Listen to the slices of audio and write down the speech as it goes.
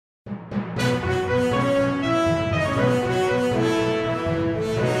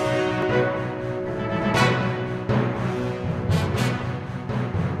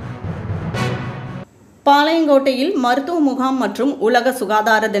பாளையங்கோட்டையில் மருத்துவ முகாம் மற்றும் உலக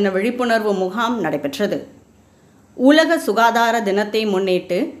சுகாதார தின விழிப்புணர்வு முகாம் நடைபெற்றது. உலக சுகாதார தினத்தை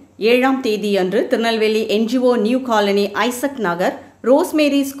முன்னிட்டு 7ஆம் தேதியன்று Tirunelveli NGO new colony Isaac Nagar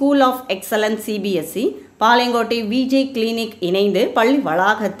rosemary school of excellence CBSE Palayamkottai VJ clinic இணைந்து பள்ளி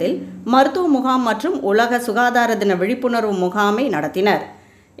வளாகத்தில் மருத்துவ முகாம் மற்றும் உலக சுகாதார தின விழிப்புணர்வு முகாமை நடத்தினர்.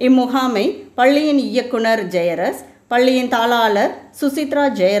 இம்முகாமை பள்ளியின் இயக்குனர் ஜெயரஸ், பள்ளியின் தாளாளர் சுசித்ரா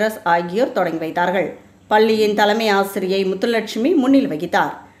ஜெயரஸ் ஆகியோர் தொடங்கி வைத்தார்கள். பள்ளியின் தலைமை ஆசிரியை முத்துலட்சுமி முன்னிலை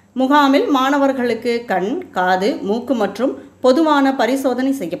வகித்தார். முகாமில் மாணவர்களுக்கு கண், காது, மூக்கு மற்றும் பொதுவான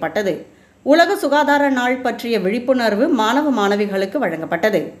பரிசோதனை செய்யப்பட்டது. உலக சுகாதார நாள் பற்றிய விழிப்புணர்வு மாணவ மாணவிகளுக்கு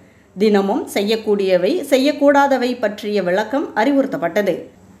வழங்கப்பட்டது. தினமும் செய்யக்கூடியவை செய்யக்கூடாதவை பற்றிய விளக்கம் அறிவுறுத்தப்பட்டது.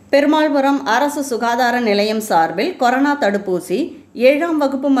 பெருமாள்புரம் அரசு சுகாதார நிலையம் சார்பில் கொரோனா தடுப்பூசி 7ஆம்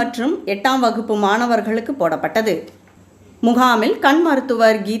வகுப்பு மற்றும் 8ஆம் வகுப்பு மாணவர்களுக்கு போடப்பட்டது. முகாமில் கண்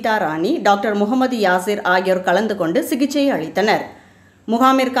மருத்துவர் கீதா ராணி, டாக்டர் முகமது யாசிர் ஆகியோர் கலந்து கொண்டு சிகிச்சை அளித்தனர்.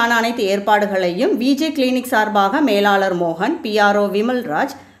 முகாமிற்கான அனைத்து ஏற்பாடுகளையும் VJ கிளினிக் சார்பாக மேலாளர் மோகன், PRO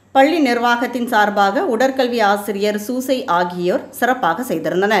விமல்ராஜ், பள்ளி நிர்வாகத்தின் சார்பாக உடற்கல்வி ஆசிரியர் சூசை ஆகியோர் சிறப்பாக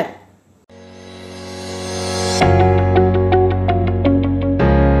செய்திருந்தனர்.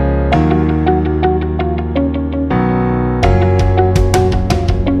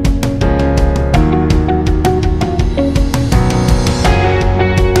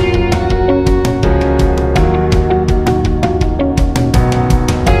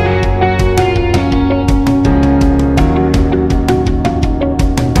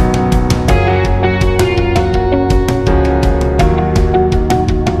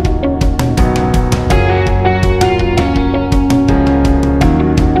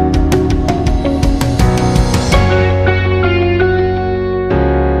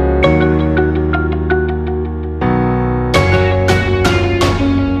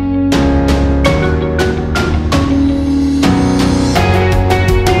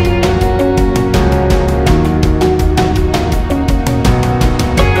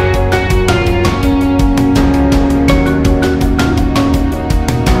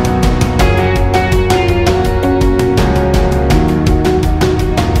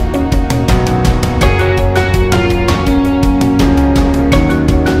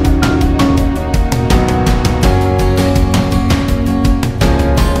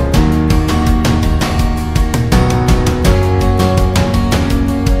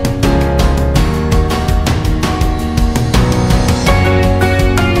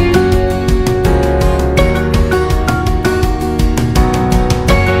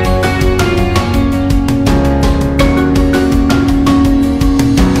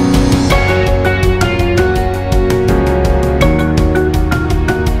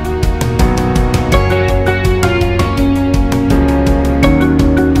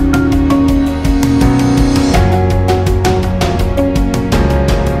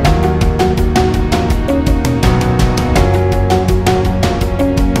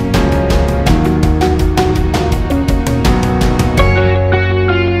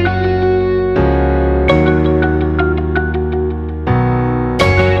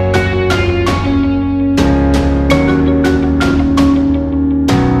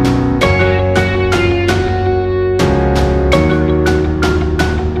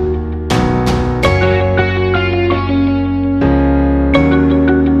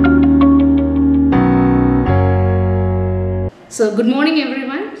 So good morning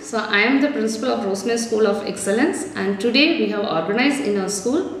everyone. So I am the principal of ROSEMARY School of Excellence, and today we have organized in our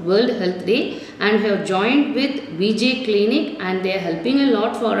school World Health Day, and we have joined with VJ Clinic, and they are helping a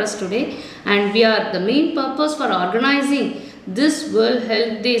lot for us today, and we are the main purpose for organizing this World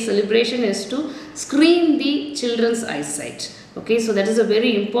Health Day celebration is to screen the children's eyesight. Okay, so that is a very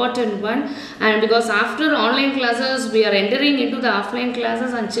important one, and because after online classes we are entering into the offline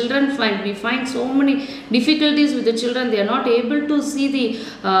classes, and we find so many difficulties with the children. They are not able to see the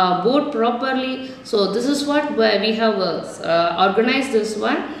board properly. So this is what we have organized this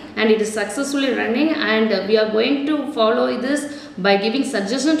one, and it is successfully running, and we are going to follow this by giving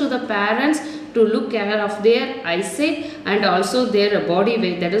suggestion to the parents to look care of their eyesight and also their body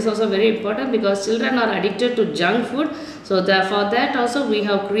weight. That is also very important because children are addicted to junk food. So for that also we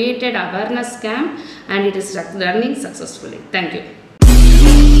have created awareness camp, and it is running successfully. Thank you.